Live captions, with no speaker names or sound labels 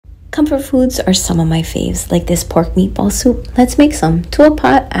Comfort foods are some of my faves, like this pork meatball soup. Let's make some. To a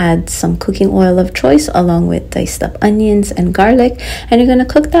pot, add some cooking oil of choice along with diced up onions and garlic, and you're going to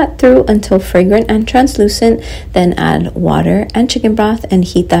cook that through until fragrant and translucent. Then add water and chicken broth and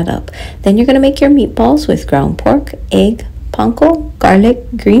heat that up. Then you're going to make your meatballs with ground pork, egg, panko, garlic,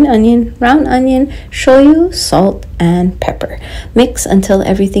 green onion, round onion, shoyu, salt, and pepper. Mix until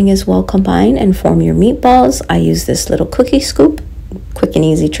everything is well combined and form your meatballs. I use this little cookie scoop. Quick and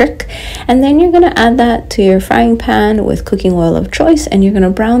easy trick. And then you're going to add that to your frying pan with cooking oil of choice, and you're going to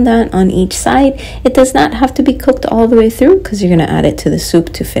brown that on each side. It does not have to be cooked all the way through because you're going to add it to the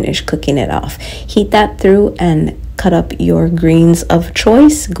soup to finish cooking it off. Heat that through and cut up your greens of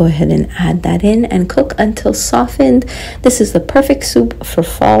choice. Go ahead and add that in and cook until softened. This is the perfect soup for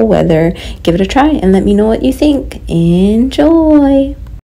fall weather. Give it a try and let me know what you think. Enjoy!